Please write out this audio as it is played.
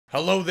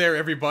Hello there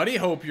everybody,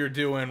 hope you're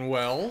doing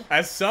well.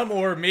 As some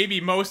or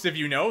maybe most of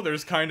you know,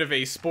 there's kind of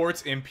a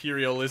sports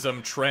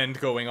imperialism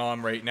trend going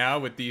on right now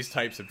with these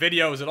types of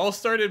videos. It all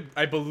started,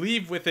 I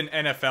believe, with an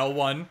NFL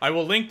one. I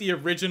will link the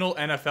original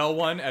NFL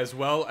one as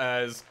well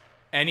as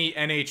any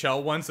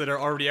NHL ones that are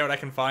already out I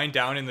can find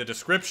down in the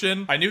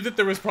description. I knew that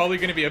there was probably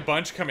going to be a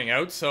bunch coming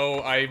out, so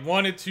I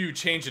wanted to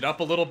change it up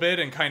a little bit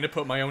and kind of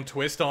put my own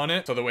twist on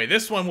it. So the way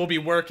this one will be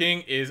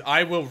working is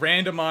I will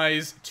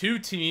randomize two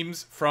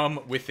teams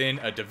from within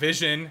a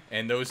division,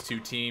 and those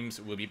two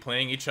teams will be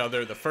playing each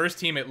other. The first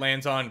team it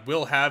lands on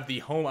will have the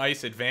home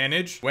ice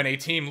advantage. When a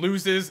team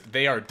loses,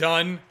 they are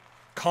done,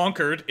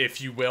 conquered,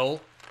 if you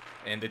will,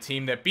 and the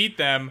team that beat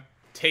them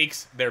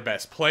takes their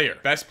best player.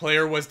 Best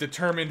player was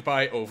determined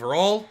by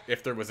overall.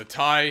 If there was a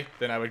tie,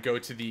 then I would go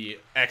to the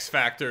X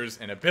factors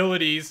and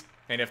abilities,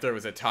 and if there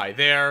was a tie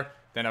there,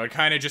 then I would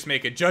kind of just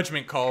make a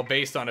judgment call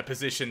based on a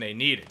position they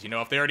needed. You know,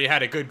 if they already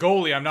had a good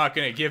goalie, I'm not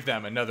going to give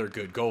them another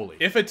good goalie.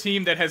 If a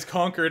team that has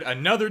conquered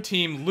another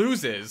team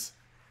loses,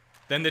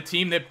 then the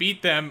team that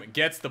beat them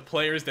gets the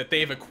players that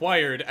they've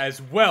acquired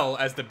as well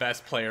as the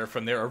best player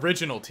from their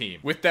original team.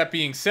 With that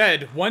being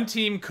said, one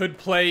team could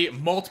play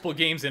multiple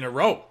games in a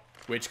row,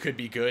 which could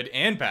be good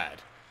and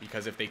bad,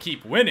 because if they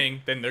keep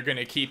winning, then they're going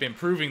to keep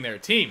improving their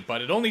team, but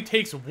it only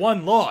takes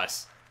one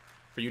loss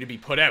for you to be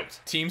put out.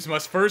 Teams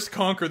must first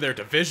conquer their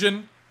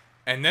division,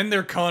 and then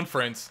their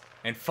conference,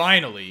 and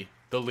finally,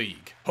 the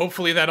league.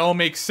 Hopefully that all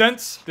makes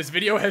sense. This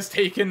video has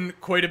taken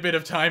quite a bit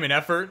of time and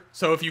effort,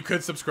 so if you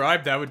could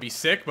subscribe, that would be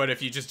sick, but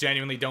if you just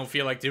genuinely don't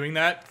feel like doing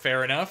that,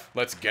 fair enough.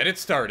 Let's get it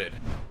started.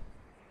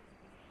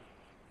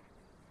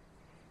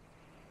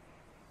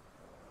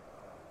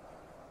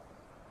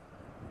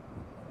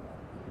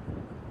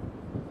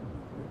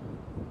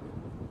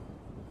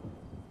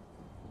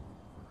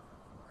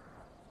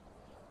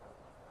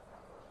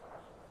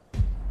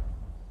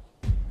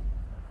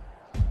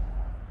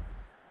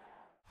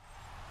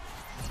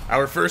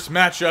 Our first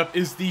matchup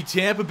is the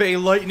Tampa Bay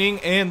Lightning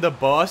and the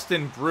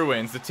Boston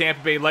Bruins. The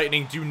Tampa Bay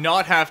Lightning do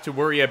not have to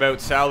worry about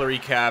salary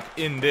cap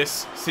in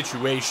this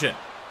situation,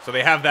 so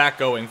they have that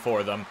going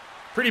for them.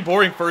 Pretty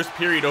boring first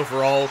period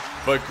overall,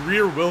 but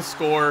Greer will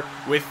score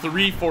with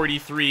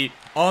 3:43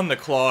 on the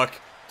clock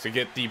to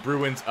get the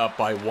Bruins up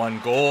by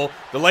 1 goal.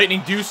 The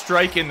Lightning do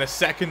strike in the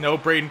second though.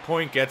 Braden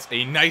Point gets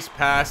a nice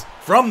pass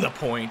from the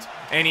point,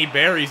 and he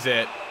buries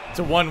it. It's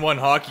a 1-1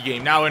 hockey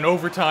game. Now in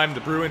overtime, the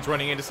Bruins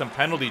running into some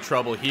penalty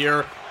trouble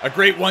here. A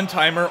great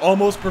one-timer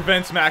almost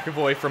prevents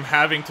McAvoy from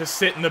having to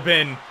sit in the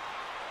bin,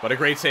 but a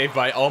great save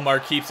by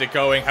Ullmark keeps it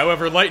going.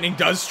 However, Lightning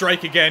does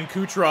strike again.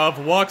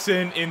 Kucherov walks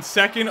in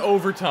second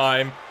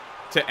overtime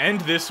to end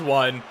this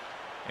one,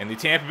 and the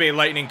Tampa Bay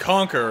Lightning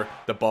conquer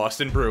the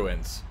Boston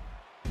Bruins.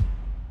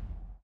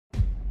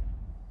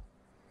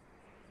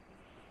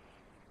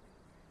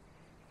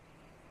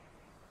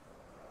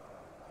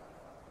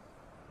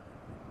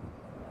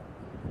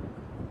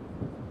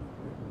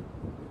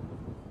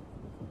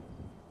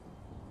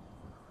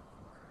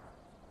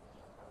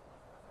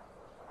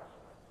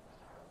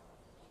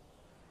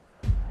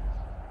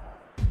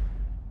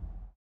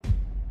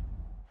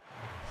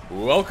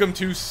 Welcome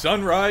to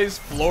Sunrise,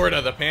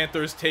 Florida. The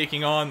Panthers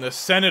taking on the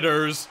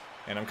Senators,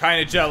 and I'm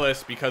kind of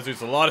jealous because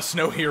there's a lot of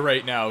snow here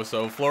right now,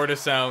 so Florida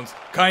sounds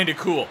kind of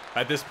cool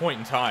at this point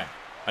in time.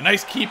 A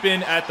nice keep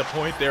in at the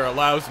point there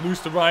allows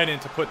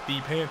Luosterainen to put the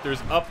Panthers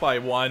up by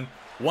 1.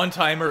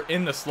 One-timer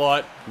in the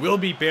slot will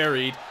be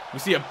buried. We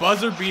see a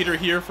buzzer beater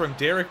here from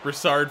Derek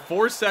Brassard.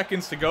 4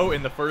 seconds to go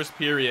in the first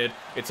period.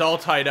 It's all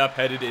tied up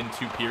headed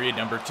into period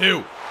number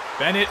 2.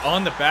 Bennett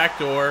on the back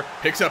door,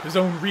 picks up his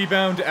own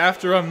rebound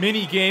after a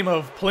mini game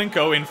of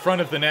Plinko in front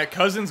of the net.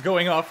 Cousins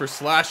going off for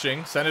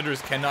slashing.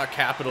 Senators cannot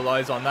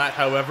capitalize on that,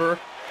 however.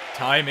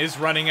 Time is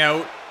running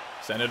out.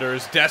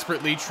 Senators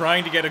desperately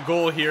trying to get a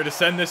goal here to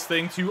send this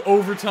thing to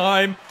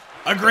overtime.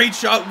 A great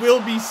shot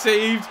will be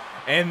saved,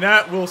 and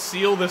that will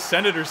seal the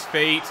Senators'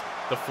 fate.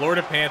 The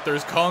Florida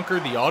Panthers conquer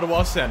the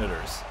Ottawa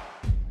Senators.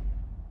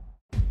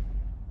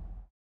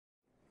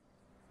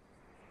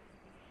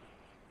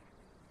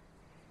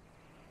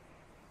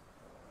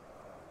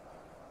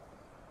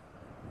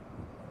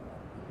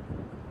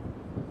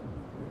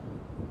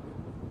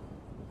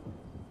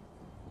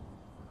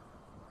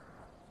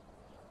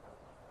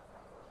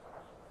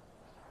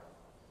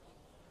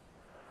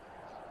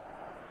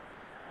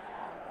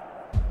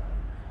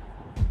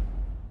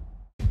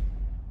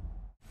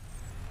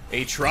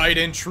 A tried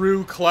and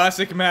true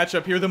classic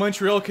matchup here. The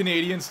Montreal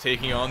Canadiens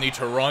taking on the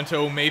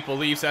Toronto Maple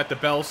Leafs at the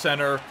Bell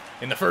Center.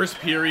 In the first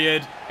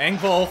period,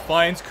 Engvall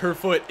finds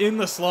Kerfoot in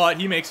the slot.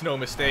 He makes no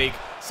mistake,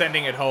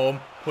 sending it home,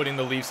 putting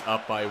the Leafs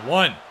up by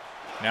 1.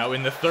 Now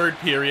in the third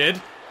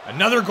period,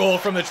 another goal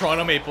from the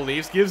Toronto Maple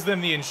Leafs gives them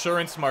the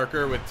insurance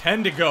marker with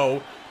 10 to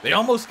go. They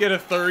almost get a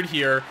third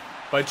here,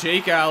 but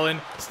Jake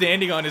Allen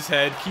standing on his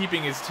head,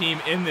 keeping his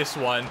team in this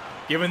one,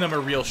 giving them a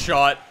real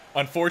shot.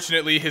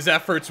 Unfortunately, his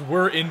efforts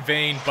were in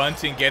vain.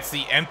 Bunting gets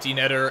the empty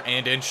netter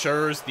and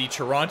ensures the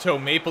Toronto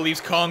Maple Leafs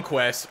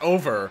conquest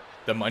over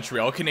the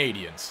Montreal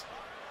Canadiens.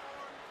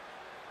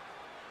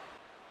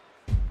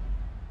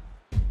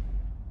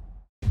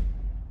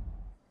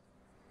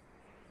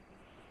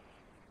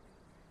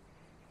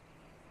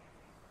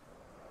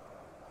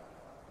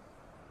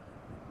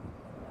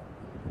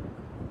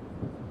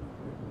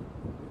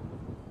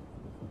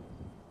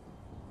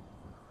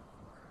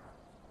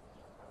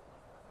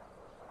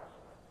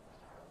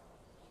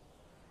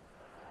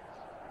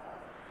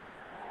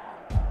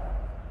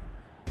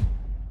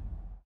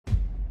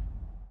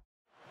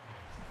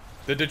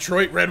 The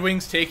Detroit Red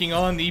Wings taking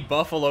on the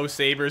Buffalo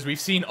Sabres. We've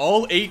seen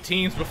all 8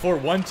 teams before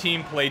one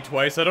team played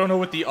twice. I don't know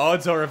what the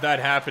odds are of that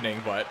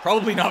happening, but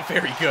probably not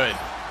very good.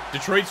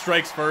 Detroit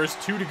strikes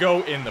first, 2 to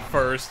go in the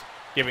first,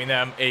 giving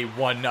them a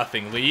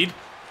 1-0 lead.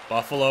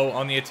 Buffalo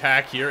on the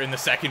attack here in the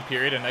second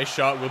period. A nice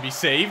shot will be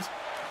saved.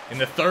 In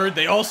the third,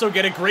 they also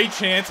get a great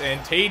chance,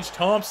 and Tage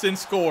Thompson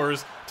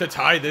scores to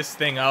tie this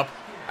thing up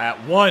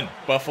at 1.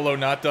 Buffalo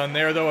not done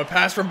there, though. A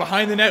pass from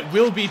behind the net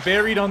will be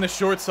buried on the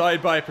short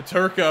side by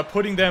Peterka,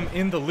 putting them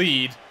in the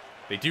lead.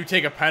 They do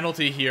take a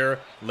penalty here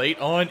late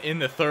on in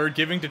the third,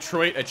 giving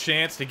Detroit a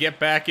chance to get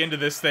back into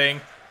this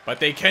thing, but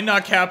they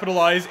cannot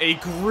capitalize. A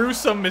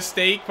gruesome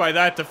mistake by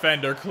that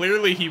defender.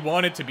 Clearly he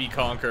wanted to be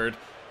conquered.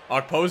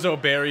 Okposo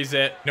buries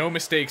it. No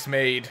mistakes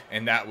made,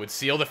 and that would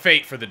seal the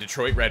fate for the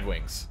Detroit Red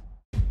Wings.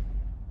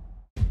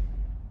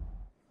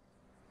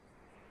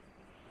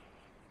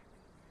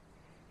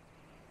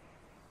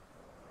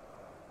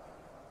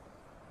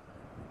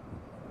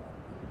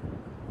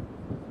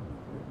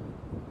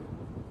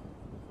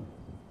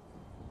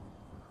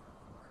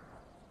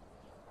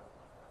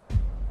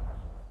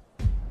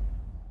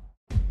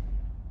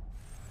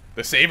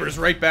 The Sabres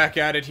right back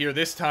at it here.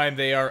 This time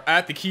they are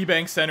at the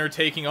KeyBank Center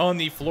taking on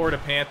the Florida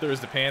Panthers.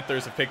 The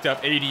Panthers have picked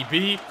up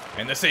ADB,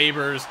 and the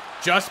Sabres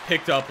just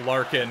picked up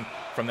Larkin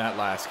from that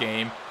last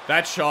game.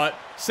 That shot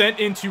sent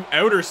into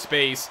outer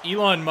space.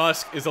 Elon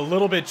Musk is a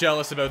little bit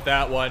jealous about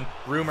that one.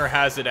 Rumor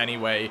has it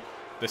anyway.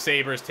 The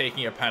Sabres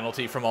taking a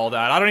penalty from all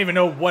that. I don't even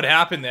know what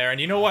happened there, and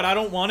you know what? I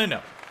don't want to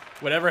know.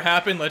 Whatever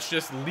happened, let's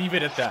just leave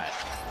it at that.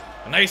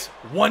 A nice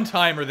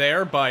one-timer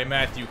there by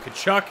Matthew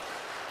Tkachuk.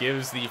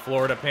 Gives the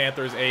Florida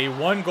Panthers a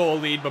 1-goal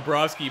lead.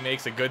 Bobrovsky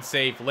makes a good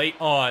save late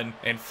on,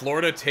 and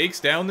Florida takes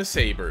down the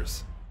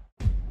Sabres.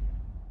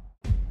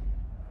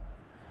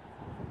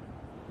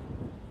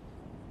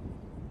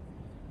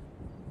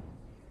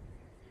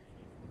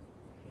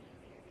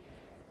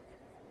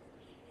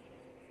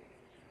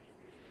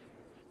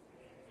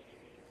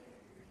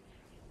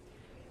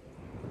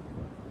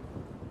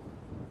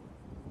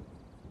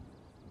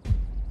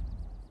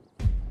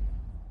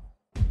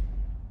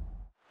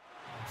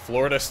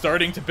 Florida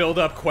starting to build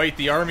up quite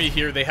the army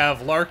here. They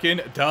have Larkin,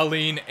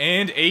 Dahlin,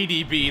 and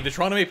ADB. The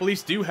Toronto Maple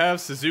Leafs do have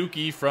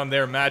Suzuki from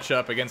their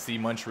matchup against the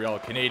Montreal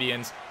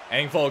Canadiens.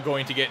 Engvall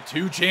going to get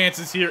 2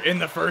 chances here in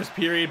the first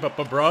period, but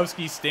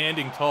Bobrovsky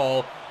standing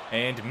tall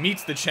and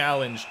meets the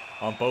challenge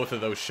on both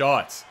of those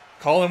shots.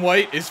 Colin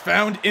White is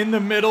found in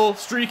the middle,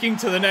 streaking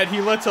to the net.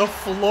 He lets a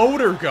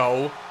floater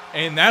go,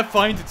 and that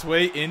finds its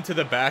way into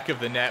the back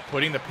of the net,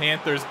 putting the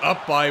Panthers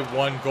up by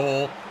 1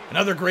 goal.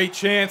 Another great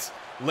chance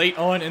late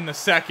on in the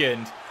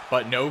second,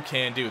 but no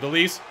can do. The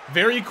Leafs,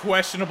 very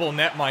questionable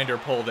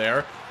netminder pull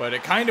there, but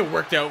it kind of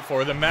worked out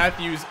for them.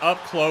 Matthews up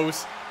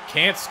close,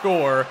 can't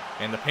score,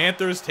 and the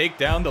Panthers take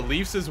down the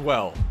Leafs as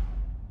well.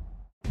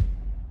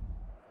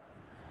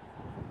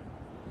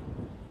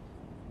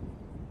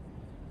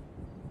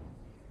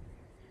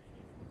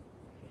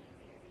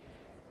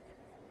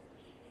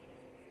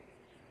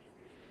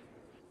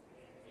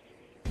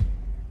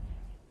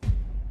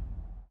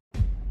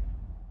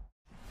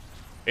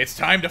 It's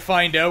time to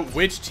find out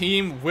which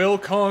team will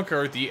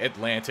conquer the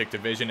Atlantic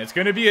Division. It's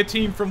going to be a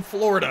team from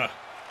Florida,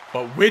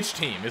 but which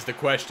team is the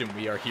question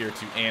we are here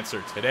to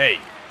answer today.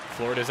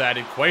 Florida's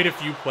added quite a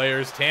few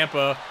players.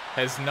 Tampa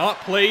has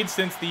not played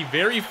since the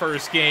very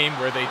first game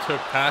where they took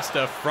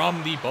pasta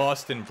from the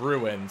Boston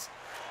Bruins.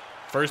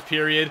 First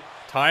period,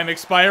 time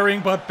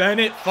expiring, but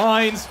Bennett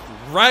finds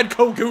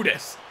Radko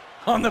Gudas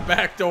on the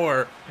back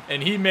door,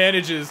 and he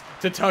manages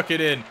to tuck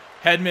it in.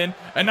 Hedman,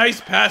 a nice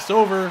pass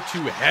over to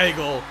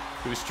Hagel,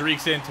 who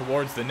streaks in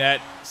towards the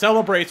net,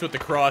 celebrates with the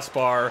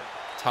crossbar,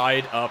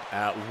 tied up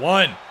at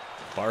 1.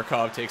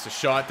 Barkov takes a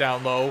shot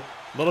down low.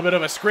 A little bit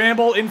of a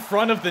scramble in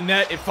front of the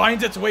net. It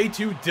finds its way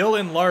to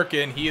Dylan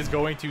Larkin. He is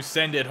going to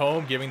send it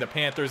home, giving the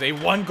Panthers a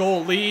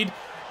 1-goal lead.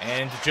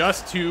 And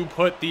just to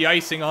put the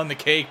icing on the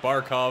cake,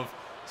 Barkov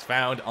is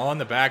found on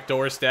the back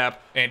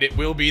doorstep. And it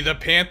will be the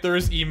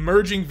Panthers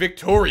emerging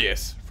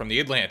victorious from the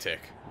Atlantic.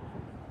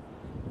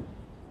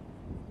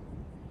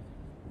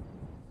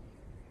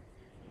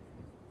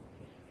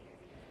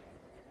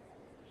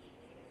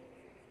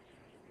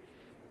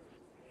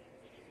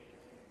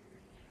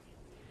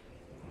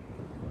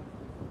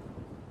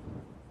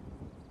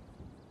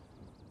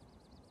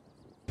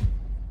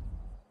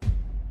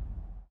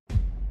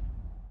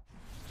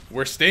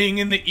 We're staying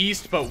in the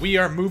East, but we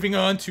are moving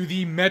on to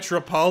the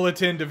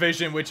Metropolitan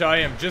Division, which I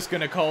am just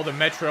going to call the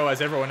Metro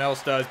as everyone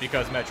else does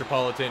because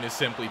Metropolitan is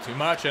simply too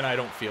much and I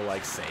don't feel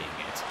like saying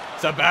it.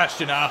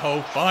 Sebastian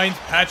Aho finds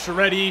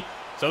Pacioretty,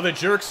 so the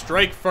Jerks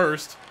strike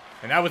first,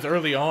 and that was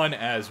early on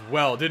as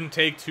well. Didn't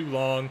take too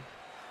long.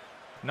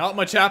 Not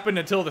much happened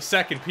until the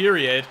second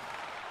period.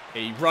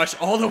 A rush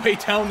all the way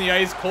down the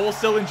ice. Cole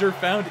Sillinger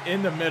found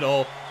in the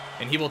middle,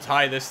 and he will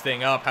tie this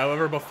thing up.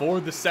 However, before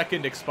the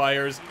second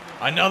expires,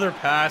 another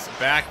pass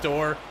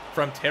backdoor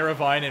from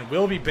Teravainen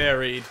will be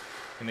buried,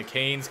 and the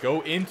Canes go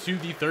into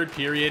the third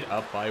period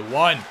up by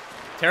 1.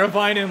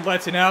 Teravainen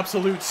lets an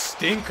absolute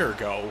stinker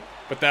go,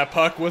 but that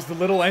puck was the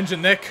little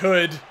engine that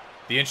could,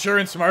 The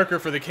insurance marker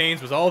for the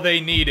Canes was all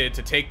they needed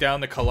to take down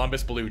the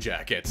Columbus Blue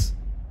Jackets.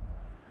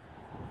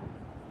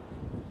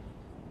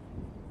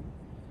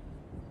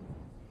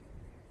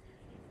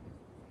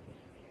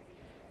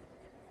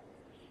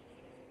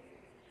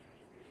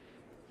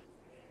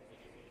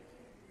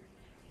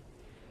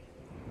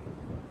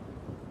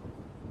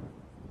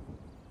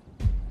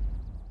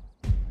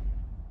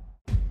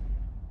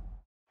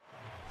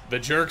 The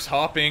Jerks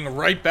hopping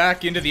right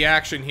back into the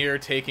action here,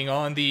 taking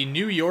on the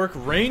New York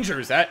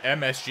Rangers at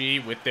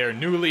MSG with their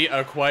newly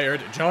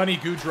acquired Johnny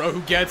Gaudreau, who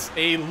gets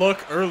a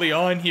look early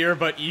on here,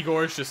 but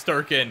Igor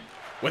Shesterkin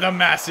with a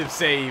massive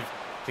save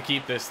to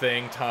keep this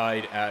thing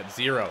tied at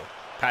 0.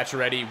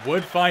 Pacioretty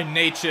would find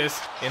Natchez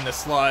in the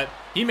slot.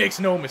 He makes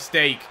no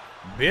mistake,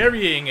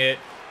 burying it,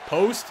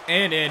 post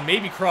and in,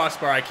 maybe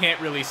crossbar, I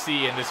can't really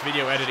see in this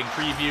video editing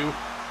preview.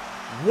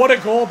 What a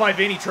goal by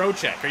Vinny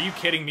Trocheck. Are you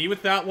kidding me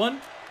with that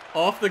one?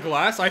 Off the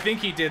glass? I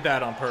think he did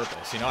that on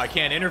purpose. You know, I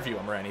can't interview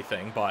him or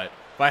anything, but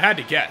if I had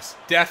to guess,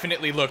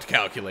 definitely looked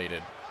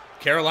calculated.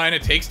 Carolina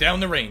takes down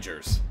the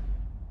Rangers.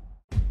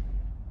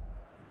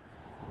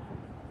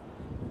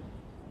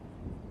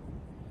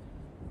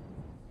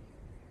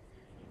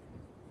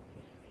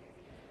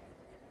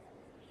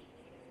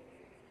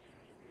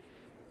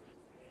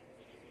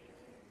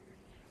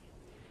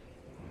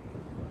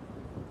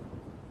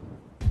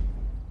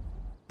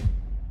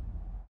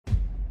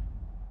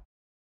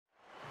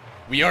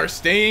 We are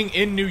staying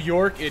in New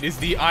York. It is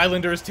the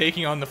Islanders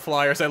taking on the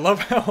Flyers. I love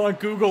how on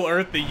Google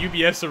Earth the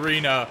UBS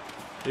Arena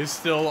is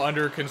still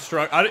under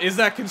construction. Is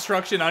that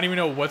construction? I don't even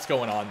know what's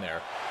going on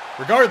there.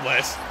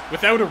 Regardless,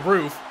 without a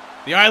roof,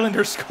 the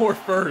Islanders score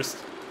first.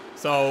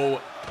 So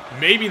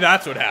maybe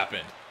that's what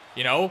happened.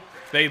 You know,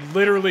 they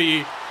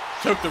literally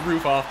took the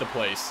roof off the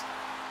place.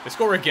 They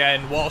score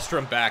again.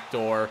 Wahlstrom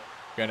backdoor.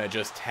 Gonna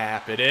just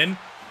tap it in,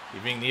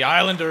 giving the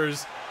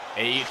Islanders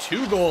a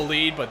 2-goal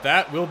lead, but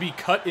that will be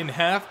cut in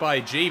half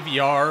by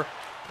JVR.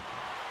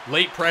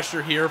 Late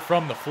pressure here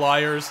from the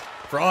Flyers.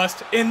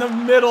 Frost in the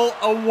middle,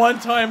 a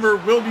one-timer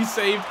will be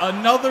saved.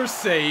 Another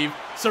save.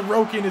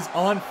 Sorokin is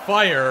on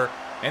fire,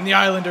 and the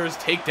Islanders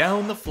take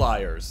down the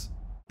Flyers.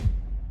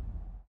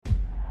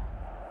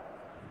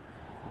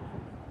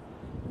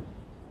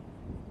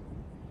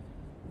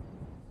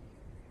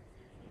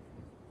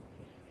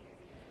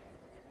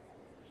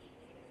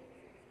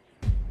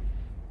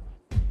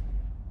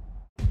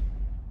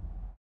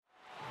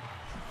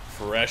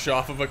 Fresh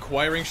off of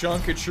acquiring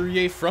Sean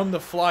Couturier from the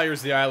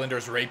Flyers, the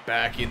Islanders right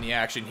back in the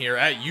action here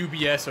at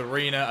UBS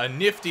Arena. A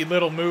nifty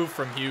little move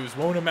from Hughes.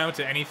 Won't amount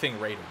to anything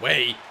right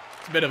away.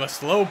 It's a bit of a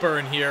slow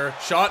burn here.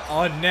 Shot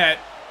on net,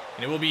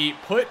 and it will be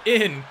put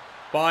in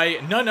by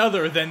none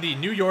other than the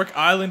New York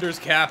Islanders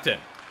captain.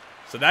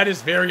 So that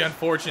is very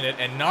unfortunate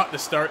and not the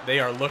start they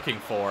are looking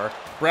for.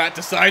 Bratt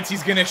decides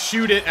he's going to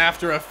shoot it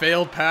after a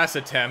failed pass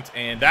attempt,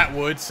 and that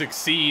would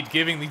succeed,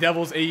 giving the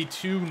Devils a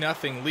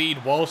 2-0 lead.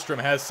 Wahlstrom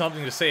has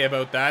something to say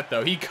about that,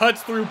 though. He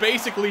cuts through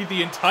basically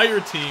the entire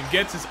team,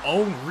 gets his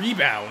own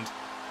rebound.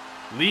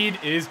 Lead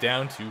is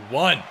down to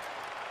 1.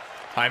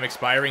 Time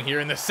expiring here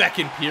in the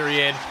second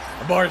period.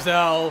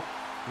 Barzal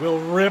will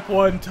rip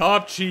one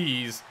top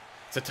cheese.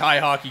 It's a tie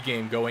hockey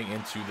game going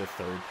into the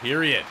third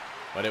period.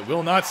 But it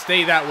will not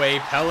stay that way.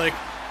 Pelech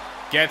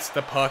gets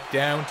the puck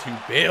down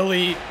to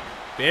Bailey,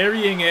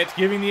 burying it,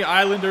 giving the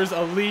Islanders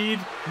a lead.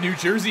 New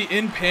Jersey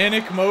in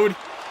panic mode.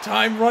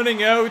 Time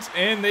running out,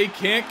 and they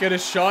can't get a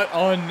shot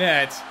on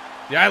net.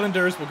 The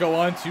Islanders will go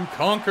on to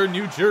conquer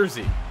New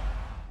Jersey.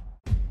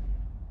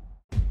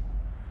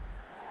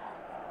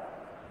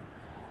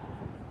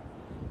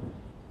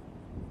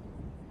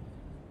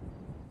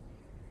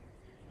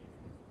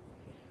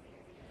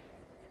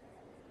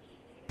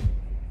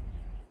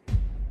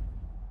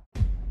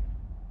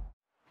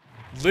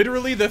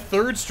 Literally the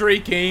third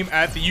straight game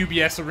at the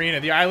UBS Arena.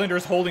 The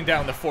Islanders holding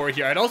down the fort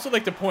here. I'd also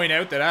like to point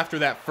out that after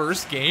that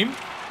first game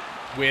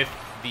with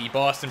the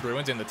Boston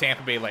Bruins and the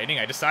Tampa Bay Lightning,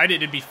 I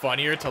decided it'd be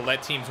funnier to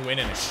let teams win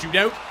in a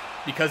shootout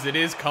because it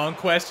is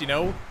Conquest, you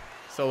know?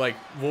 So, like,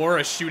 war,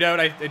 a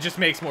shootout, it just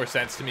makes more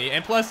sense to me.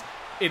 And plus,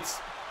 it's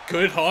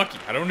good hockey.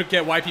 I don't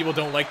get why people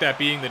don't like that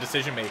being the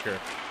decision maker.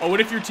 Oh,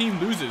 what if your team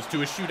loses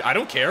to a shoot? I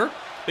don't care.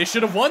 They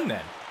should have won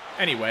then.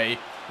 Anyway,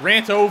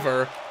 rant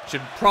over.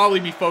 Should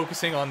probably be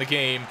focusing on the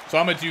game. So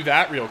I'm going to do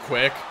that real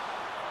quick.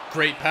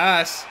 Great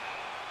pass.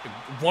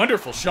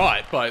 Wonderful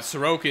shot, but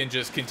Sorokin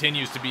just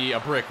continues to be a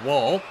brick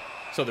wall.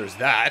 So there's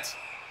that.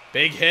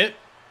 Big hit.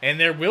 And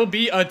there will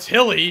be a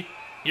Tilly.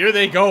 Here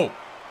they go.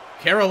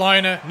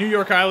 Carolina, New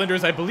York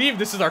Islanders. I believe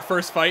this is our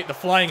first fight. The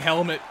flying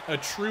helmet, a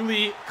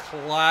truly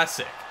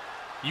classic.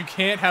 You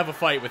can't have a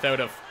fight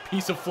without a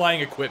piece of flying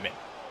equipment.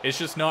 It's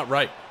just not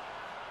right.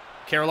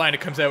 Carolina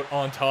comes out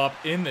on top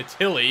in the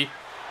Tilly.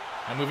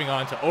 And moving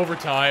on to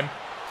overtime.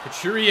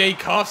 Couturier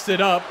coughs it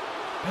up.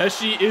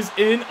 Pesce is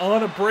in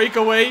on a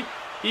breakaway.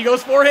 He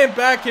goes forehand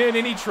backhand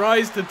and he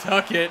tries to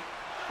tuck it.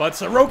 But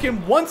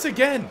Sorokin once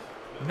again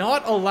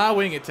not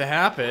allowing it to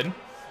happen.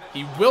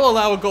 He will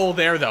allow a goal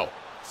there though.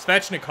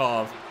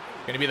 Svechnikov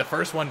going to be the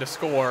first one to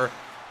score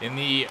in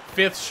the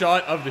 5th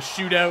shot of the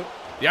shootout.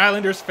 The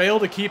Islanders fail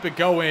to keep it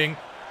going,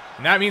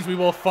 and that means we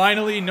will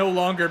finally no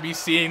longer be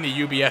seeing the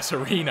UBS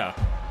Arena.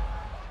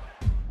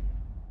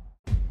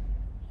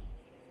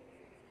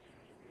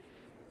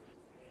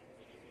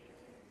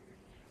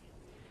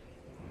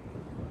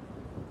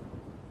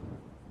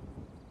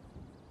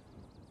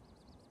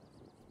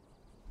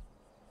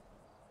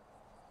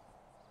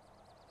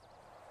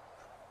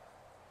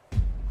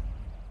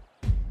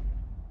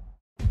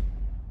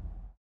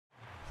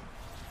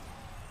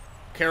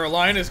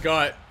 Carolina's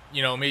got,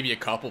 you know, maybe a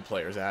couple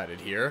players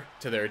added here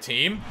to their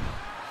team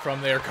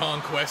from their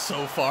conquest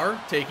so far,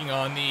 taking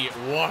on the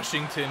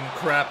Washington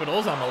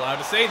Capitals. I'm allowed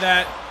to say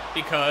that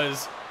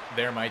because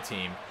they're my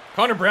team.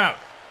 Connor Brown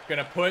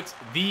gonna put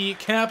the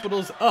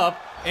Capitals up,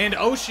 and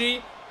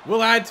Oshie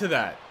will add to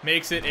that.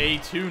 Makes it a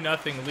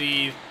 2-0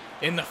 lead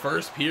in the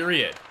first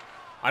period.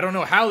 I don't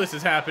know how this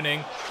is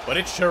happening, but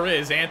it sure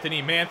is.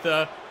 Anthony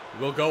Mantha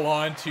will go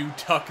on to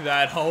tuck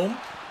that home,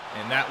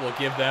 and that will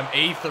give them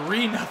a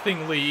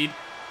 3-0 lead.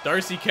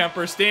 Darcy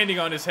Kemper, standing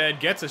on his head,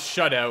 gets a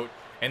shutout,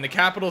 and the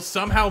Capitals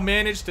somehow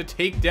manage to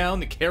take down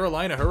the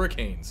Carolina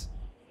Hurricanes.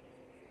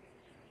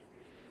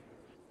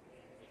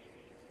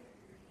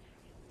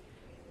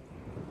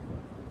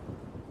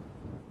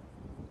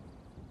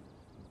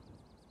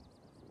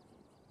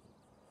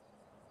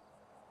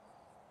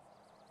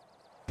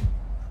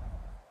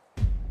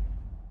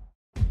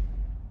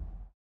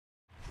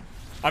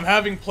 I'm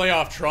having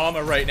playoff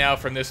trauma right now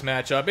from this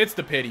matchup. It's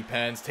the Pity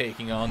Pens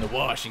taking on the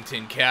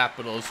Washington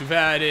Capitals, who've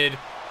added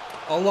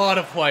a lot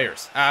of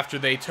players after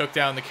they took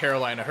down the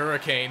Carolina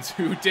Hurricanes,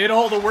 who did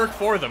all the work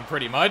for them,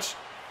 pretty much.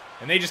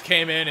 And they just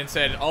came in and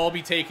said, I'll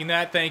be taking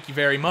that, thank you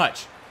very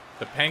much.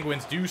 The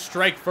Penguins do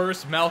strike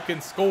first.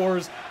 Malkin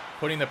scores,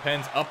 putting the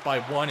Pens up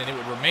by 1, and it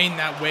would remain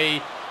that way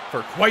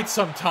for quite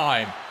some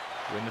time.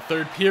 In the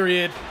third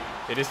period,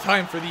 it is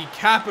time for the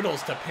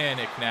Capitals to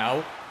panic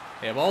now.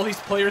 They have all these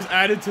players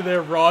added to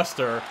their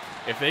roster.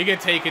 If they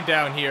get taken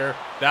down here,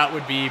 that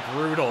would be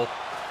brutal.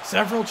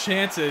 Several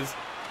chances,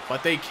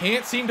 but they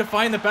can't seem to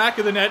find the back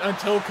of the net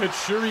until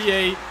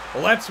Couturier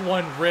lets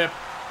one rip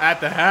at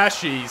the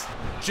hashies.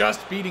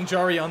 Just beating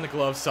Jari on the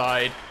glove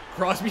side.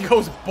 Crosby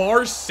goes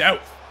bar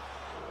south.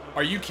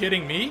 Are you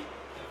kidding me?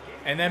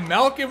 And then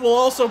Malkin will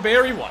also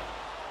bury one.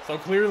 So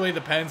clearly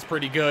the Pens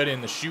pretty good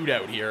in the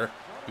shootout here.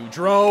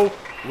 Boudreau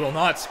will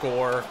not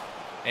score,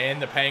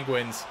 and the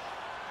Penguins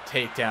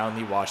take down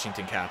the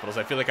Washington Capitals.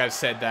 I feel like I've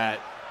said that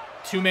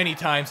too many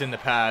times in the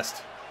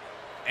past,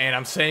 and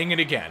I'm saying it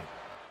again.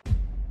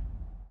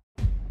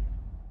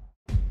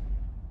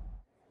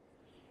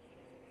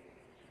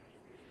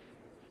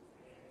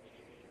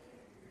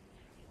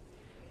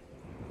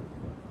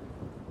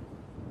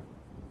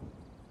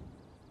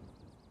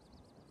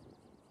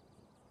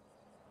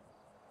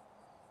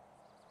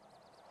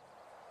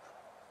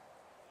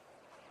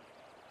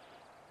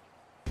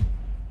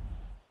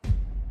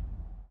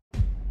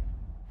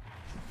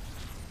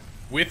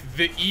 With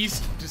the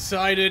East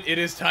decided, it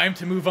is time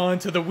to move on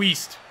to the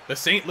West. The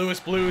St. Louis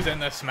Blues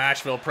and the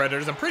Smashville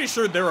Predators. I'm pretty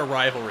sure they're a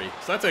rivalry,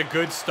 so that's a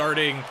good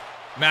starting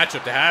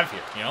matchup to have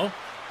here, you know?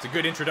 It's a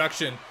good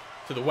introduction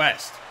to the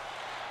West.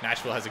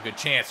 Nashville has a good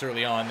chance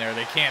early on there.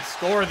 They can't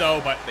score,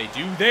 though, but they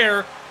do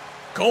there.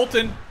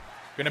 Colton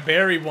gonna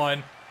bury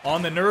one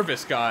on the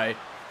nervous guy,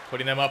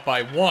 putting them up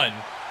by 1.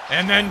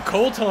 And then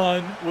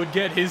Colton would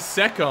get his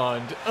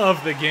second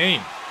of the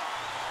game.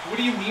 What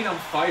do you mean I'm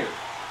fired?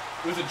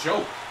 It was a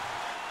joke.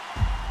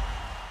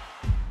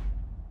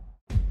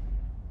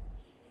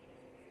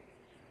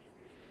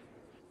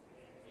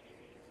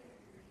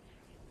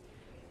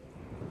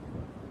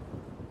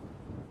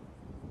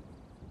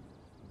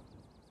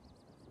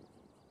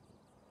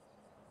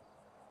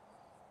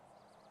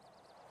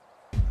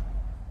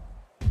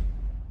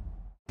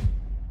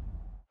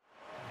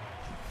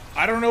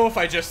 I don't know if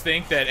I just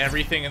think that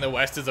everything in the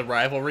West is a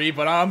rivalry,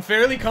 but I'm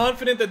fairly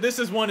confident that this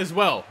is one as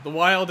well. The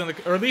Wild and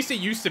the... or at least it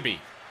used to be,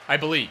 I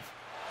believe.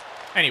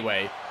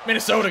 Anyway,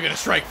 Minnesota gonna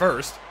strike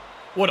first.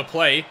 What a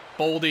play.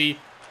 Boldy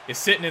is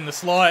sitting in the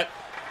slot,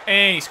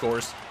 and he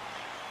scores.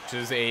 Which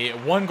is a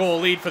 1-goal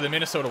lead for the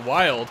Minnesota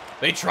Wild.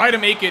 They try to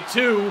make it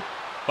 2,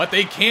 but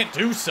they can't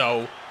do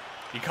so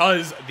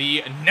because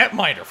the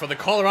netminder for the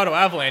Colorado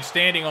Avalanche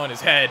standing on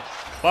his head,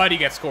 but he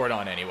gets scored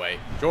on anyway.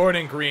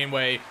 Jordan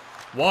Greenway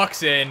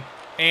walks in,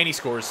 and he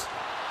scores.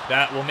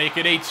 That will make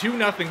it a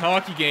 2-0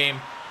 hockey game,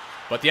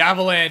 but the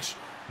Avalanche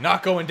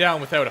not going down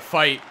without a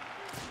fight.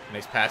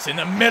 Nice pass in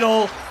the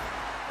middle.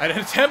 An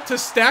attempt to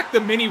stack the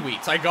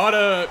mini-wheats. I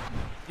gotta,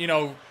 you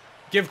know,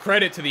 give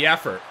credit to the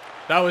effort.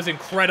 That was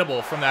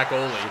incredible from that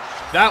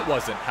goalie. That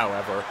wasn't,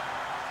 however.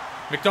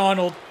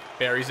 McDonald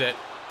buries it.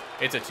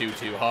 It's a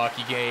 2-2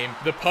 hockey game.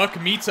 The puck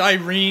meets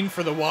Irene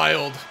for the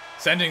Wild,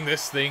 sending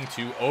this thing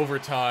to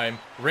overtime.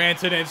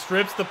 Rantanen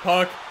strips the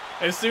puck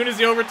as soon as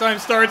the overtime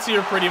starts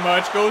here, pretty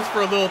much. Goes for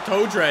a little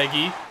toe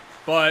draggy,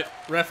 but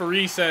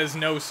referee says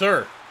no,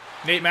 sir.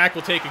 Nate Mack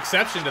will take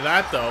exception to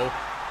that, though.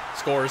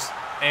 Scores,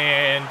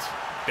 and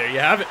there you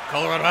have it.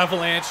 Colorado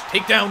Avalanche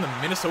take down the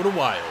Minnesota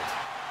Wild.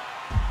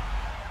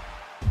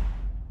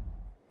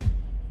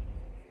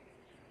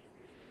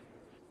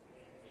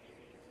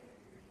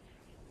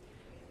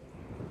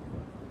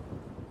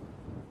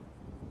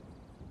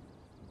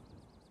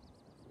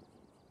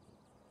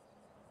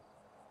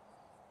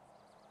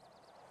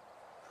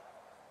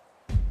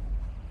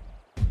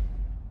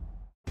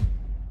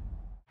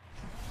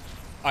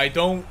 I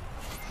don't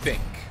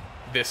think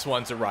this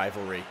one's a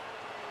rivalry.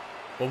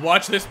 But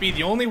watch this be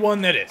the only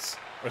one that is.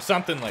 Or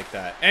something like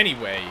that.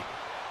 Anyway,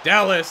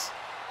 Dallas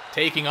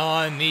taking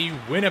on the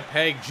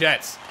Winnipeg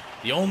Jets.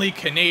 The only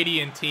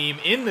Canadian team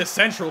in the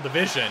Central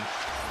Division.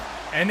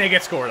 And they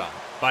get scored on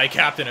by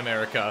Captain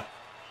America.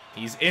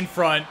 He's in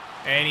front,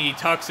 and he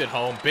tucks it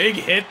home. Big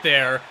hit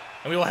there.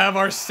 And we will have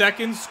our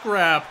second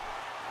scrap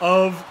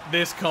of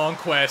this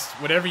conquest,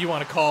 whatever you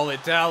want to call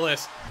it.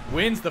 Dallas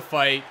wins the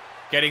fight,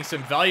 getting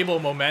some valuable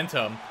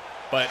momentum.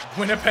 But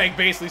Winnipeg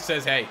basically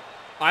says, hey,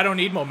 I don't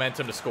need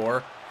momentum to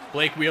score.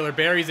 Blake Wheeler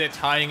buries it,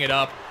 tying it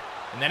up.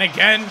 And then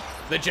again,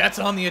 the Jets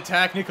on the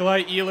attack.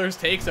 Nikolai Ehlers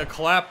takes a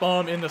clap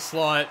bomb in the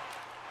slot.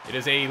 It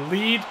is a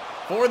lead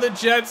for the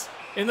Jets.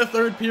 In the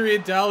third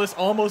period, Dallas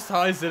almost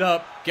ties it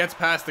up, gets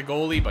past the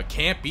goalie, but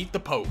can't beat the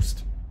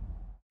post.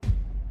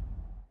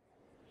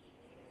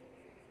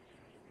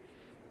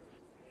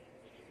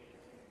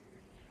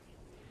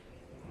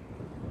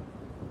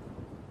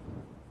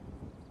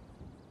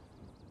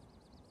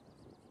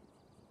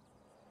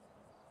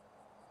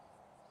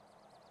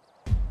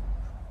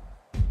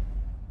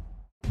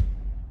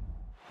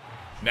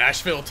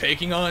 Nashville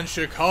taking on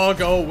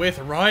Chicago with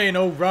Ryan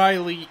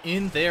O'Reilly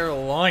in their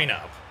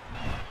lineup.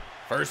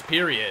 First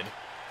period.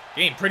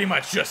 Game pretty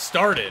much just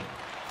started.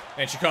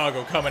 And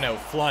Chicago coming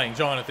out flying.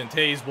 Jonathan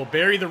Toews will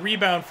bury the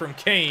rebound from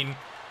Kane.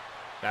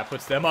 That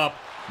puts them up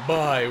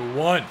by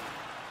 1.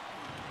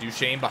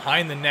 Duchesne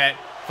behind the net.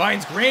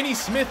 Finds Granny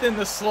Smith in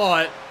the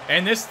slot.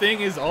 And this thing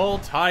is all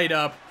tied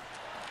up.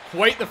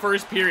 Quite the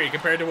first period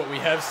compared to what we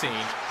have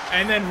seen.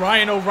 And then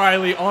Ryan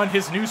O'Reilly on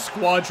his new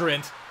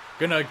squadrant.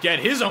 Gonna get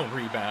his own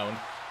rebound.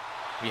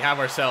 We have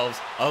ourselves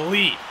a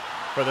lead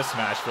for the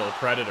Smashville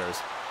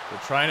Predators. We're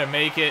trying to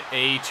make it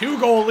a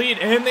 2-goal lead,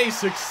 and they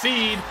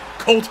succeed.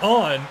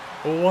 Colton,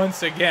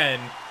 once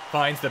again,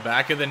 finds the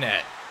back of the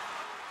net.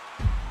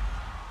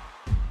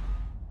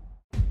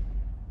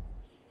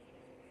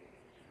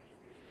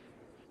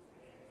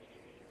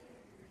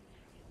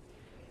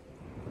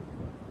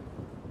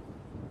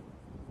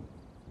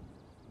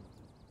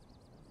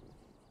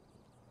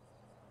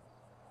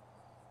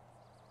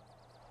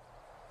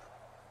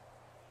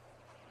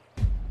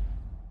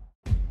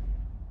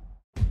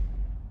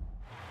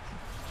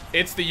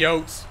 It's the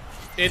Yotes.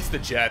 It's the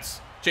Jets.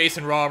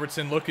 Jason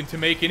Robertson looking to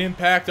make an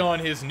impact on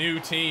his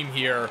new team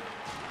here.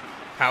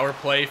 Power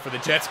play for the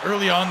Jets.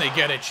 Early on, they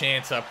get a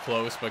chance up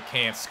close, but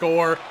can't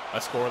score. A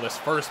scoreless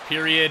first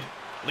period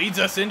leads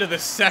us into the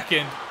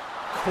second.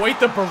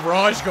 Quite the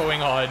barrage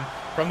going on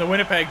from the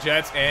Winnipeg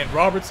Jets, and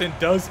Robertson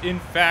does, in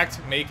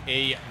fact, make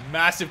a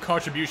massive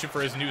contribution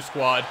for his new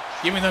squad,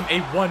 giving them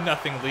a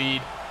 1-0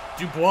 lead.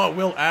 Dubois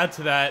will add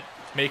to that,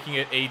 making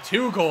it a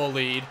 2-goal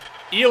lead.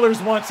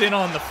 Ehlers wants in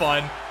on the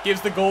fun,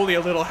 gives the goalie a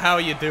little how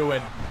you doing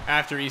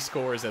after he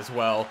scores as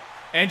well.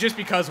 And just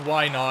because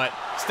why not,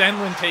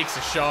 Stenlund takes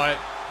a shot,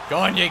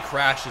 Gagne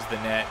crashes the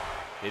net.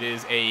 It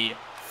is a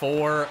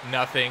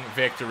 4-0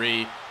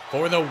 victory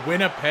for the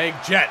Winnipeg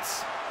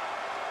Jets.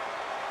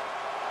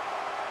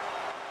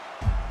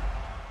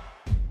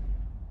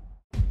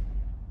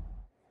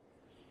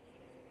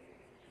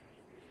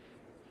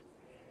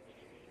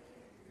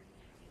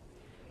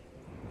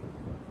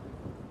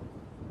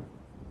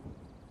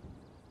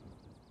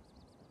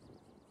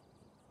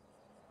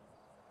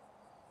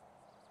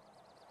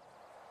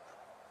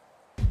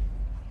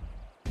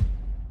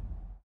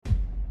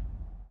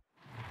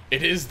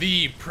 It is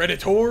the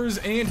Predators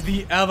and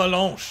the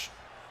Avalanche.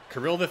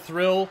 Kirill the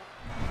Thrill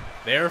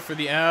there for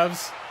the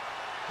Avs.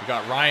 We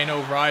got Ryan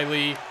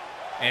O'Reilly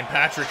and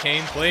Patrick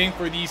Kane playing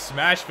for the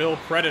Smashville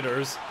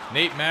Predators.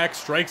 Nate Mack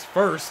strikes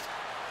first.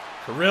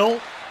 Kirill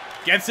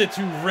gets it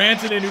to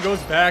Rantanen, who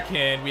goes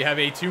backhand. We have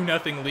a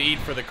 2-0 lead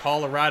for the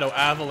Colorado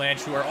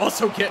Avalanche, who are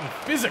also getting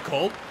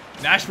physical.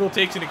 Nashville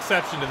takes an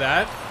exception to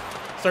that.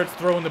 Starts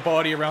throwing the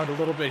body around a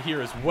little bit here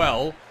as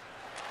well.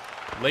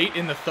 Late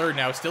in the third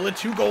now, still a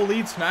 2-goal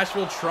lead.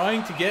 Smashville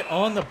trying to get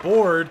on the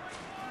board,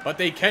 but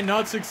they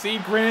cannot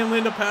succeed.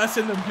 Granlund, a pass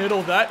in the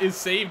middle, that is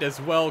saved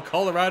as well.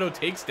 Colorado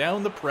takes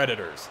down the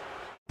Predators.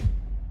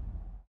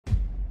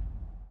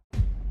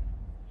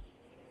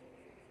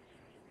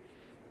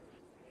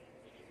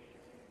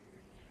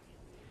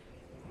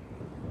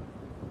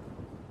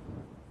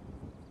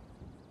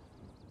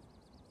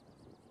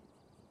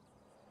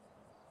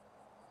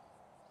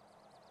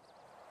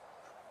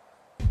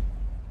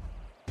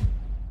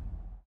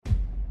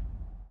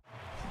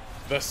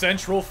 The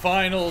Central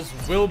Finals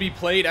will be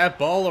played at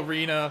Ball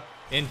Arena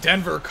in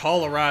Denver,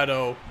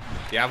 Colorado.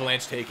 The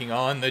Avalanche taking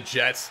on the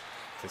Jets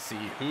to see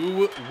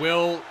who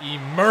will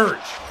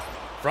emerge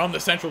from the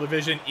Central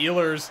Division.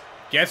 Ehlers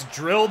gets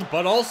drilled,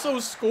 but also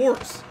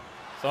scores.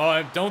 So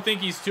I don't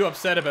think he's too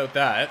upset about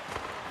that.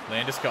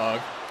 Landeskog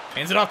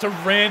hands it off to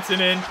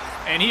Rantanen,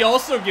 and he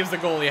also gives the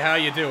goalie how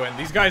you doing.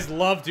 These guys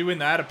love doing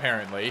that,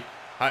 apparently.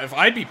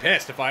 I'd be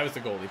pissed if I was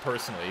the goalie,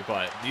 personally,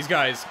 but these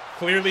guys,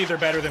 clearly they're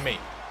better than me.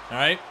 All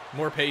right,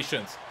 more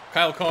patience.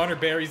 Kyle Connor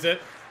buries it.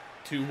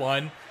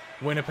 2-1,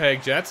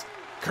 Winnipeg Jets.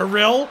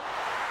 Kirill,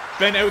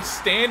 been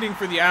outstanding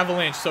for the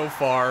Avalanche so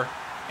far.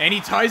 And he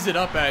ties it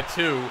up at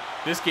 2.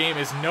 This game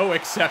is no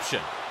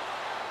exception.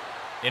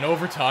 In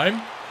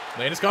overtime,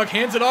 Landeskog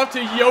hands it off to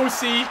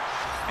Yossi,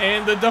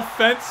 and the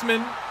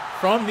defenseman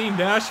from the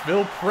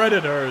Nashville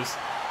Predators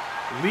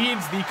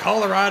leads the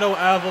Colorado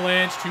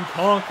Avalanche to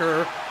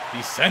conquer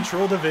the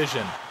Central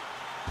Division.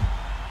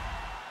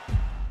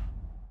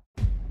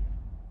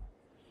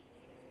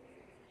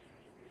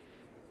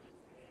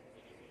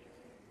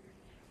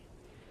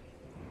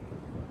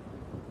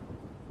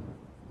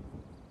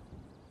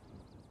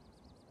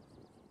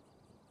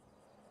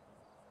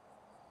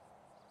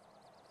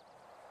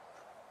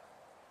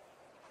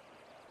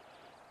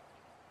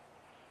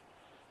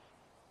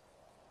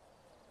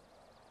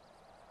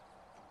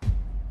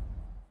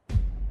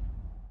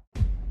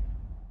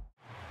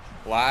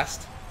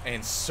 Last,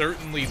 and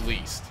certainly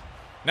least.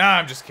 Nah,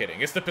 I'm just kidding.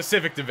 It's the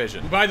Pacific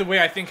Division, who, by the way,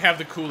 I think have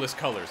the coolest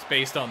colors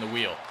based on the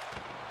wheel.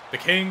 The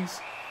Kings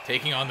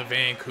taking on the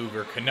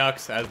Vancouver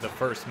Canucks as the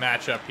first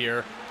matchup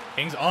here.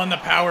 Kings on the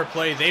power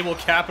play. They will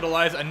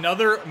capitalize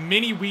another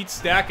mini wheat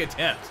stack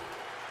attempt.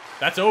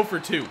 That's 0 for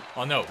 2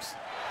 on those.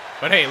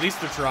 But hey, at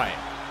least they're trying.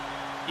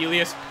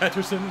 Elias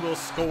Pettersson will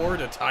score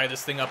to tie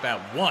this thing up at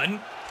 1.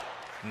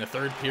 In the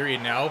third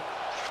period now,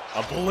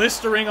 a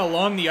blistering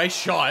along the ice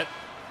shot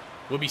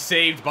will be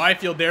saved.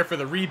 Byfield there for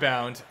the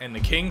rebound, and the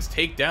Kings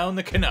take down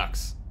the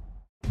Canucks.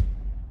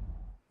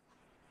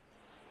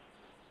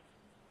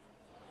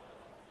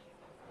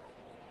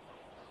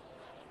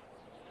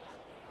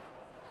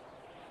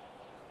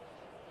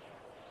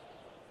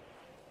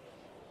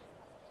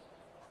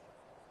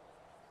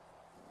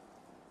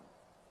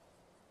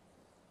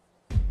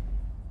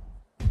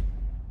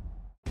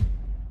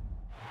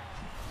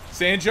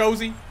 San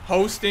Jose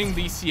hosting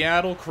the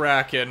Seattle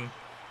Kraken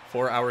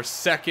for our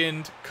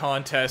second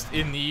contest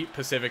in the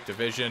Pacific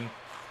Division.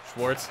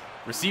 Schwartz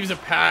receives a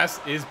pass,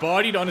 is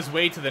bodied on his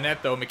way to the net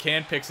though.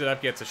 McCann picks it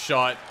up, gets a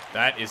shot.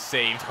 That is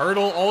saved.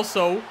 Hurdle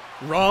also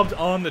robbed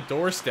on the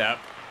doorstep.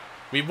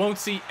 We won't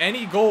see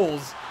any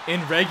goals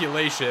in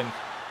regulation.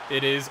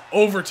 It is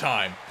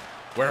overtime,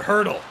 where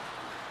Hurdle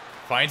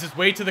finds his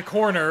way to the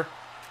corner,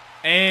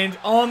 and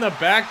on the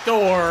back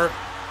door,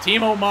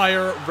 Timo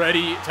Meier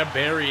ready to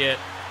bury it.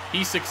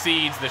 He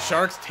succeeds. The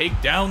Sharks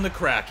take down the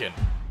Kraken.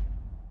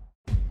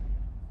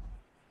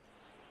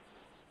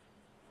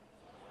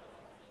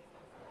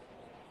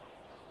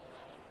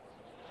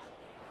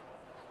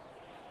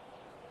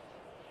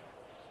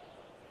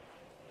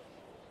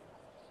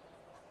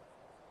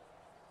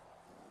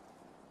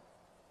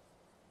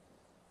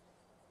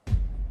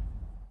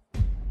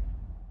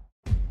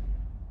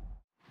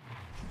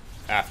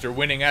 After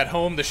winning at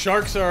home, the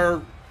Sharks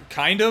are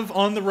kind of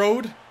on the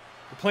road.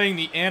 We're playing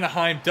the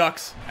Anaheim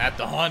Ducks at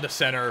the Honda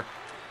Center.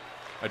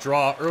 A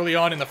draw early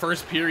on in the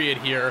first period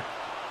here.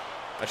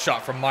 A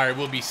shot from Meier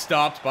will be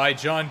stopped by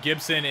John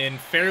Gibson in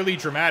fairly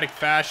dramatic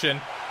fashion.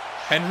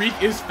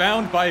 Henrique is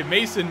found by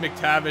Mason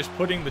McTavish,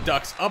 putting the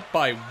Ducks up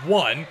by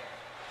 1.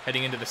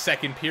 Heading into the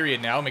second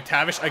period now.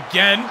 McTavish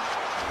again.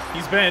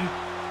 He's been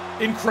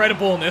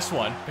incredible in this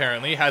one,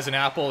 apparently. Has an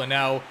apple and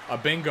now a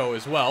bingo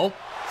as well.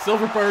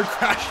 Silverberg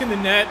crashing the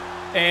net,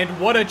 and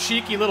what a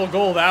cheeky little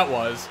goal that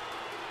was.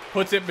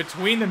 Puts it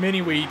between the mini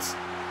wheats,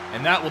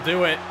 and that will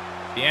do it.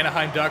 The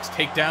Anaheim Ducks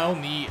take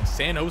down the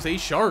San Jose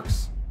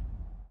Sharks.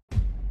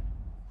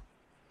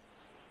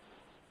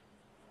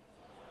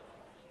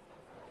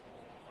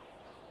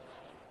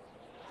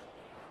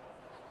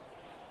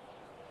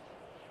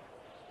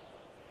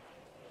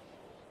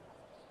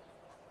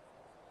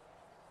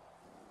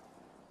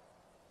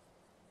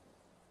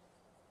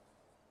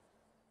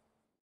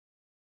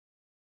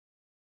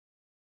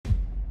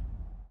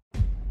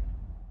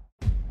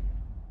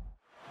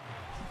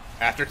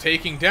 After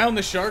taking down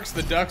the Sharks,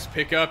 the Ducks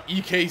pick up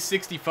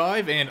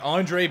EK65 and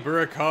Andrei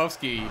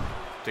Burakovsky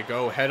to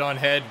go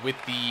head-on-head with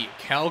the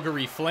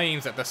Calgary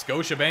Flames at the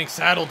Scotiabank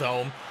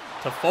Saddledome.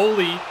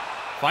 Toffoli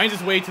finds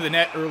his way to the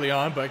net early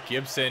on, but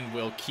Gibson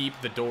will keep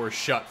the door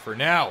shut for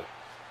now.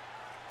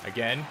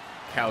 Again,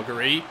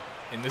 Calgary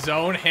in the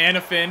zone.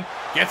 Hanifin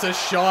gets a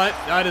shot.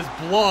 That is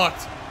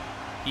blocked.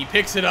 He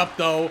picks it up,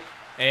 though,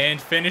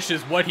 and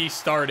finishes what he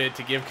started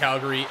to give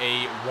Calgary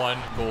a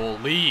 1-goal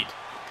lead.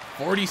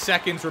 40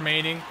 seconds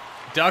remaining.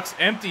 Ducks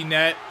empty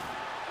net.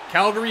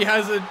 Calgary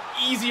has an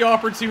easy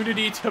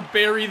opportunity to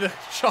bury the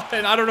shot,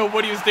 and I don't know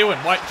what he was doing.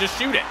 What? Just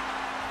shoot it.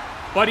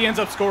 But he ends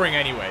up scoring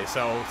anyway,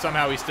 so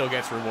somehow he still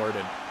gets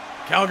rewarded.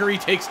 Calgary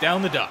takes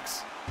down the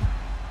Ducks.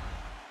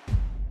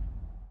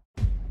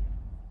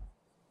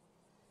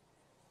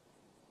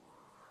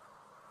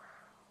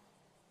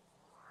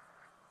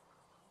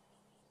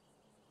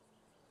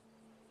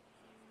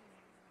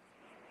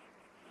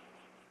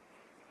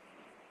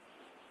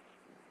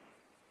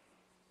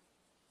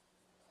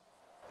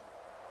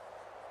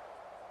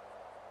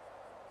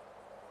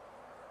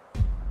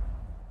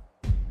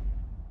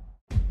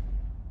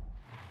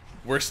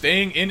 We're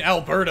staying in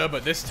Alberta,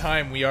 but this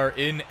time we are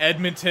in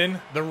Edmonton,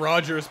 the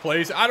Rogers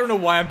place. I don't know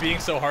why I'm being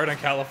so hard on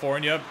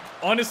California.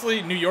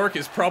 Honestly, New York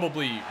is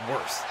probably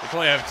worse. They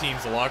probably have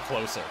teams a lot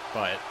closer,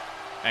 but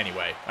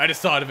anyway, I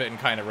just thought of it and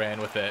kind of ran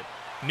with it.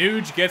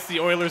 Nuge gets the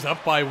Oilers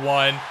up by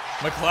 1.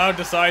 McLeod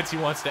decides he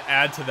wants to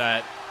add to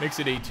that. Makes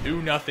it a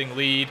 2-0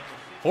 lead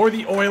for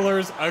the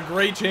Oilers. A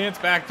great chance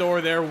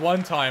backdoor there.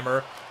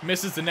 One-timer.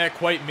 Misses the net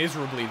quite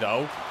miserably,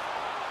 though.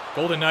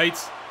 Golden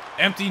Knights,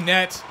 empty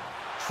net,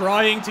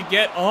 trying to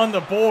get on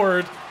the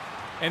board,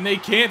 and they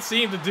can't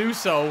seem to do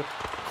so.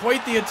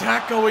 Quite the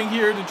attack going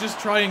here to just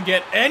try and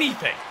get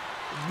anything.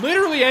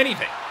 Literally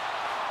anything.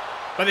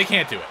 But they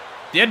can't do it.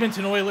 The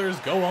Edmonton Oilers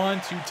go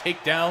on to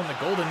take down the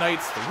Golden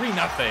Knights 3-0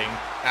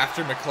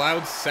 after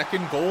McLeod's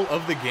second goal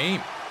of the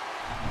game.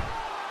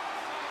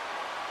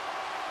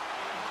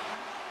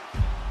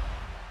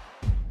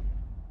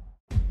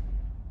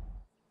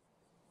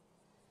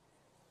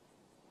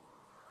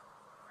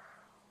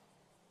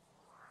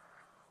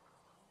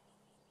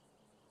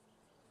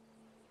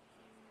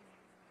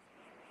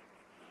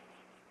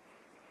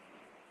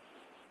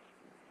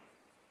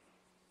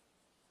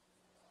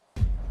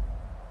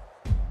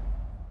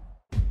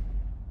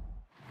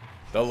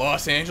 The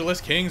Los Angeles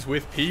Kings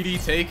with Petey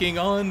taking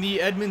on the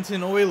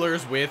Edmonton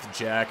Oilers with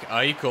Jack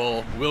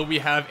Eichel. Will we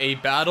have a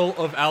Battle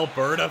of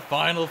Alberta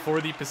final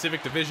for the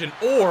Pacific Division,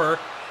 or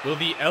will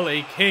the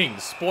LA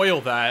Kings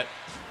spoil that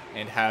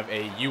and have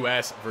a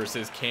US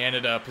versus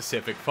Canada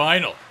Pacific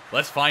final?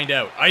 Let's find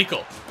out.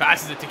 Eichel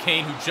passes it to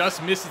Kane, who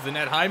just misses the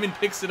net. Hyman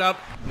picks it up,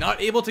 not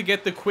able to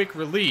get the quick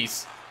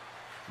release.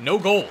 No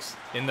goals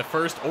in the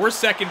first or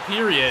second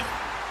period.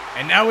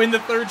 And now in the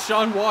third,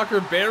 Sean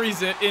Walker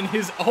buries it in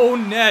his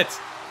own net.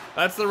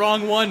 That's the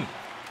wrong one.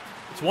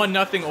 It's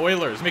 1-0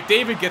 Oilers.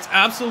 McDavid gets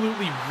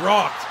absolutely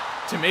rocked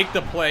to make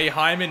the play.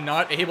 Hyman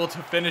not able to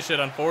finish it,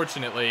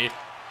 unfortunately.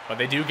 But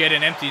they do get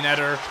an empty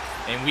netter.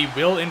 And we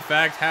will, in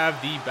fact,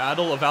 have the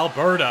Battle of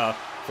Alberta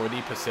for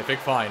the Pacific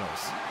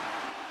Finals.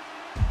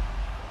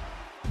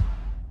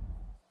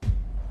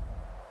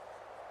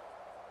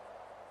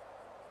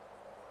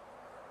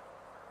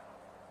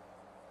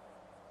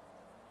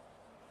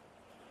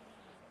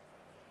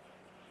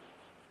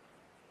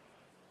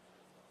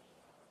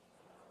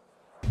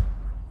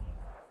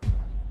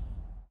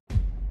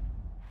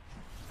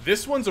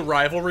 This one's a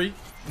rivalry.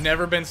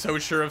 Never been so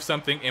sure of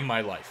something in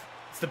my life.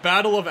 It's the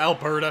Battle of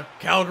Alberta,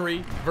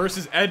 Calgary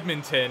versus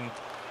Edmonton.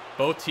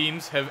 Both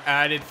teams have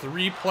added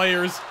 3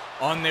 players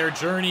on their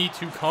journey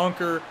to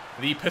conquer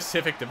the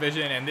Pacific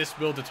Division, and this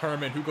will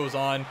determine who goes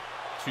on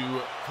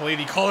to play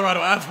the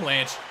Colorado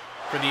Avalanche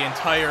for the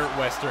entire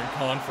Western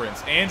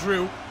Conference.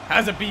 Andrew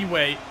has a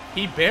B-way.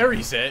 He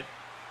buries it,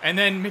 and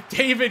then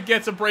McDavid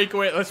gets a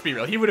breakaway. Let's be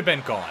real. He would have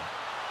been gone.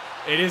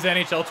 It is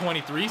NHL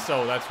 23,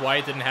 so that's why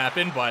it didn't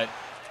happen, but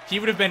he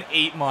would have been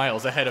 8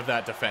 miles ahead of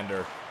that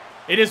defender.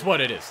 It is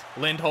what it is.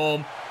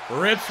 Lindholm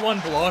rips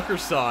one blocker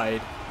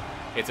side.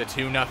 It's a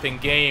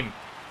 2-0 game.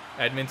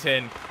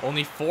 Edmonton,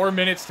 only 4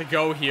 minutes to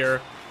go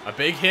here. A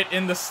big hit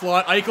in the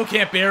slot. Eichel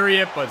can't bury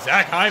it, but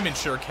Zach Hyman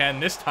sure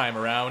can this time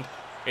around.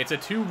 It's a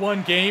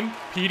 2-1 game.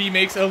 Petey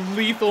makes a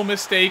lethal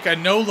mistake. A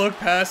no-look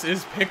pass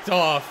is picked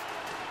off.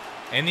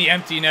 And the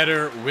empty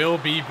netter will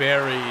be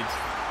buried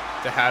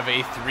to have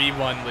a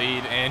 3-1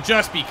 lead, and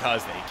just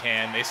because they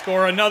can, they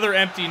score another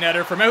empty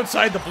netter from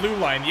outside the blue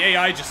line. The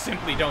AI just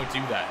simply don't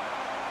do that.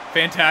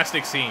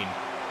 Fantastic scene.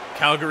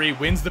 Calgary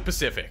wins the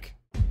Pacific.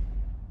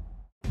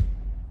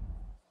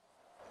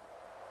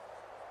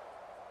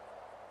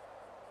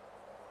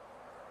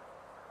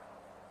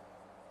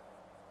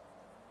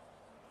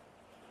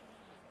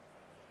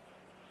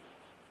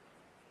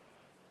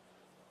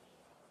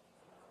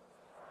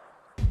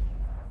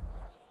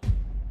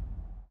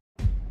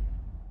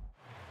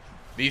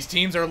 These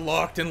teams are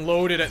locked and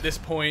loaded at this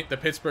point. The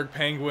Pittsburgh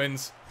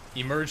Penguins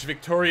emerged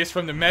victorious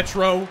from the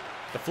Metro.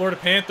 The Florida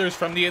Panthers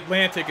from the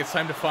Atlantic. It's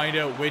time to find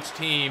out which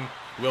team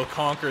will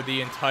conquer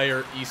the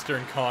entire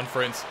Eastern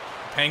Conference.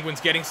 The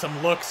Penguins getting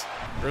some looks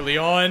early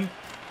on,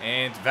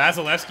 and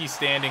Vasilevsky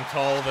standing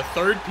tall. The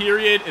third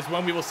period is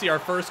when we will see our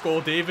first goal.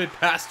 David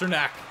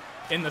Pastrnak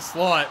in the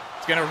slot.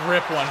 It's going to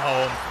rip one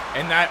home,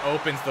 and that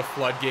opens the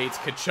floodgates.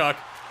 Tkachuk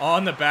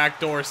on the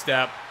back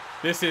doorstep.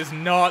 This is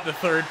not the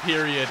third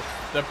period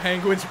the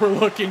Penguins were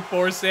looking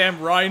for.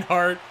 Sam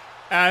Reinhart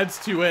adds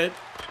to it.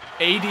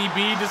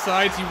 ADB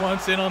decides he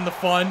wants in on the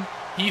fun.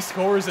 He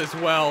scores as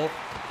well.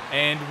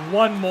 And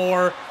one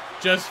more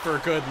just for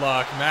good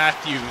luck.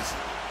 Matthews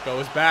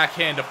goes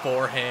backhand to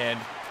forehand.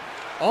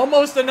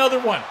 Almost another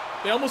one.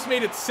 They almost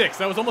made it 6.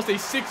 That was almost a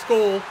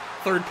 6-goal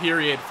third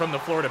period from the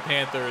Florida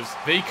Panthers.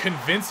 They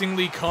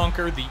convincingly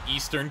conquer the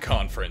Eastern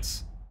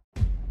Conference.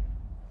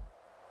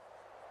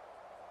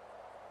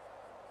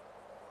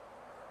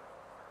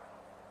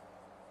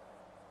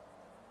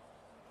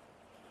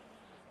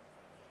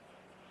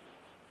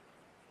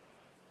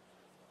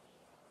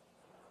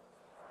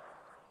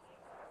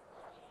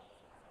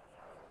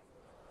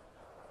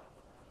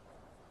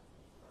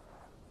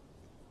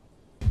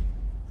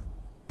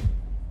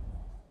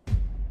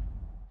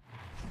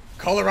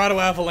 Colorado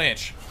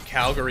Avalanche,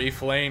 Calgary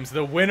Flames.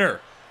 The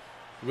winner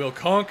will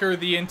conquer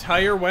the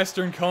entire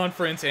Western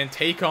Conference and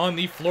take on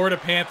the Florida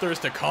Panthers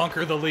to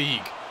conquer the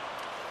league.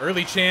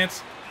 Early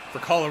chance for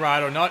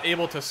Colorado, not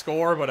able to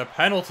score, but a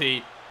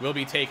penalty will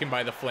be taken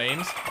by the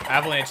Flames.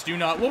 Avalanche do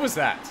not... What was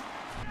that?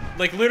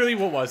 Like, literally,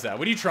 what was that?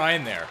 What are you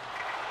trying there?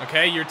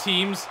 Okay, your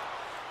team's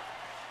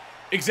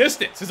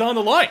existence is on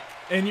the line,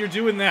 and you're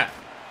doing that.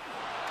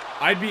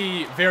 I'd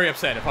be very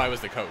upset if I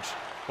was the coach,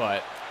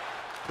 but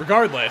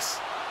regardless,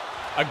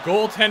 a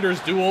goaltender's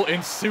duel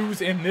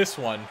ensues in this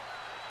one.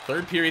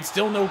 Third period,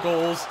 still no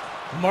goals.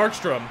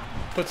 Markstrom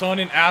puts on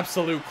an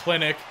absolute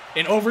clinic.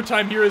 In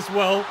overtime here as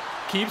well,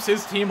 keeps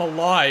his team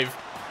alive.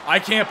 I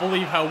can't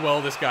believe how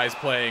well this guy's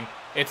playing.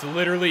 It's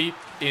literally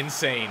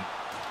insane.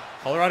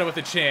 Colorado with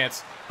a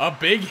chance. A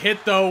big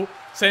hit, though,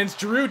 sends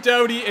Drew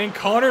Doughty and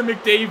Connor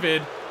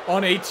McDavid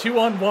on a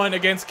 2-on-1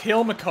 against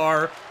Cale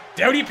Makar.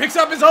 Doughty picks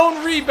up his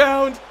own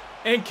rebound,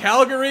 and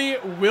Calgary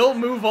will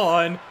move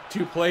on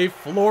to play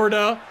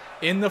Florida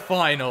in the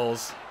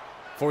finals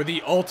for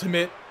the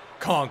ultimate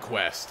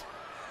conquest.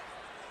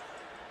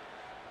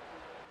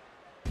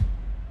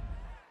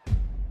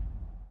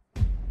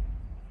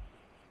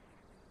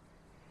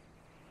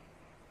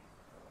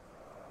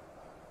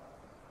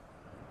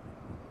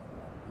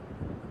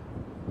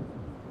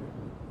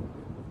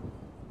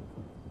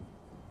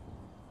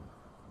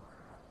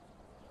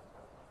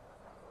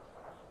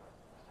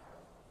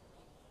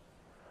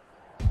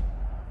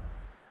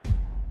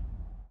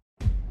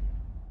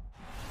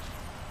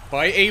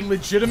 By a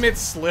legitimate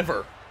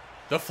sliver,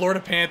 the Florida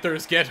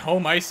Panthers get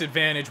home ice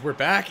advantage. We're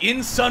back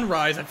in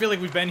Sunrise. I feel like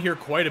we've been here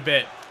quite a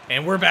bit.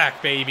 And we're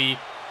back, baby,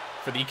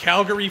 for the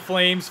Calgary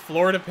Flames,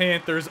 Florida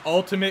Panthers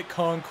Ultimate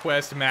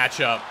Conquest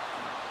matchup.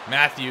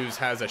 Matthews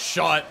has a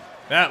shot.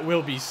 That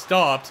will be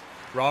stopped.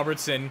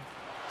 Robertson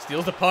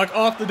steals the puck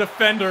off the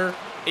defender.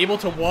 Able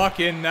to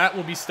walk in. That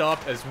will be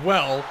stopped as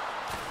well.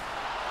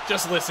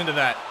 Just listen to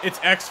that.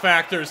 It's X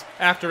Factors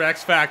after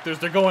X Factors.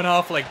 They're going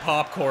off like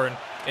popcorn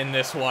in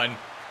this one.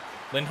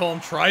 Lindholm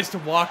tries to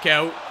walk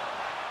out,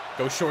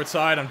 go short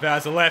side on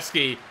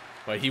Vasilevsky,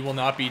 but he will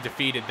not be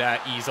defeated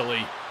that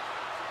easily.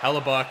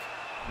 Hellebuck,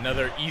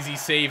 another easy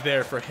save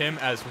there for him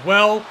as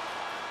well.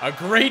 A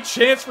great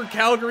chance for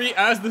Calgary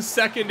as the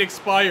second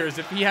expires.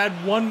 If he had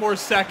one more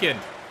second,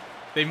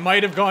 they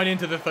might have gone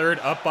into the third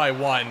up by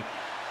 1.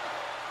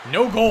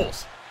 No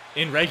goals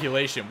in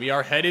regulation. We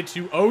are headed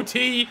to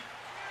OT,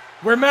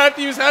 where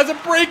Matthews has a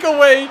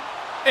breakaway,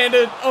 and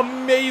an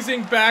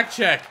amazing back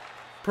check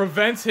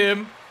prevents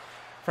him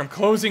from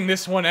closing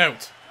this one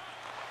out.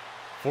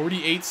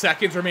 48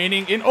 seconds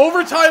remaining in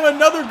overtime.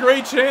 Another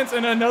great chance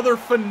and another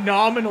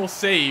phenomenal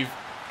save.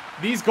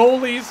 These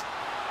goalies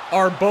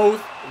are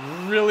both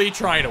really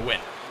trying to win.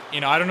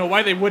 You know, I don't know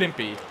why they wouldn't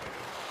be.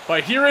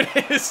 But here it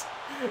is.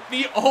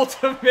 The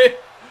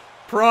ultimate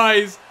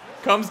prize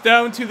comes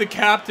down to the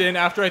captain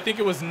after I think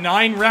it was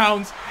 9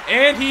 rounds.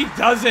 And he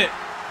does it.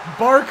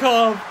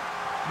 Barkov,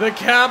 the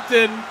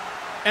captain,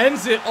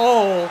 ends it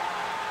all.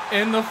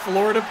 And the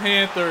Florida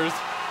Panthers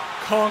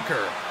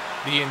conquer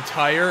the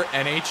entire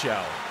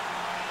NHL.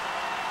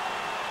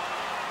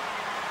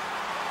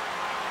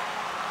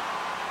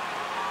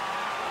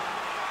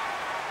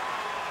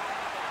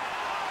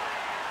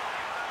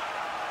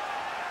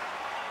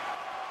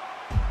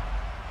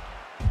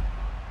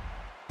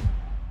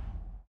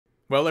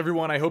 Well,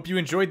 everyone, I hope you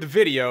enjoyed the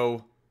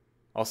video.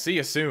 I'll see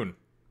you soon.